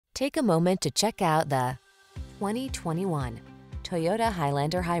Take a moment to check out the 2021 Toyota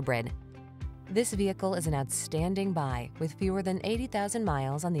Highlander Hybrid. This vehicle is an outstanding buy with fewer than 80,000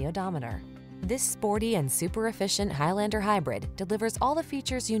 miles on the odometer. This sporty and super efficient Highlander Hybrid delivers all the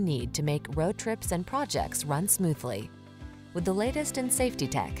features you need to make road trips and projects run smoothly. With the latest in safety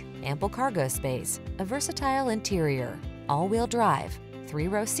tech, ample cargo space, a versatile interior, all-wheel drive,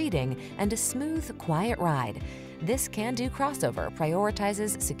 3-row seating, and a smooth, quiet ride, this can-do crossover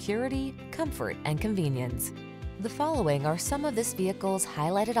prioritizes security, comfort, and convenience. The following are some of this vehicle's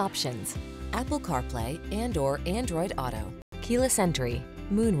highlighted options: Apple CarPlay and/or Android Auto, keyless entry,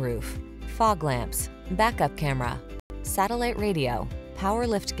 moonroof, fog lamps, backup camera, satellite radio, power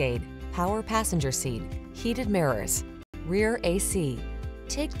liftgate, power passenger seat, heated mirrors, rear AC.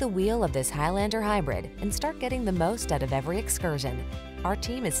 Take the wheel of this Highlander Hybrid and start getting the most out of every excursion. Our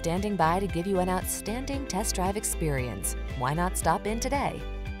team is standing by to give you an outstanding test drive experience. Why not stop in today?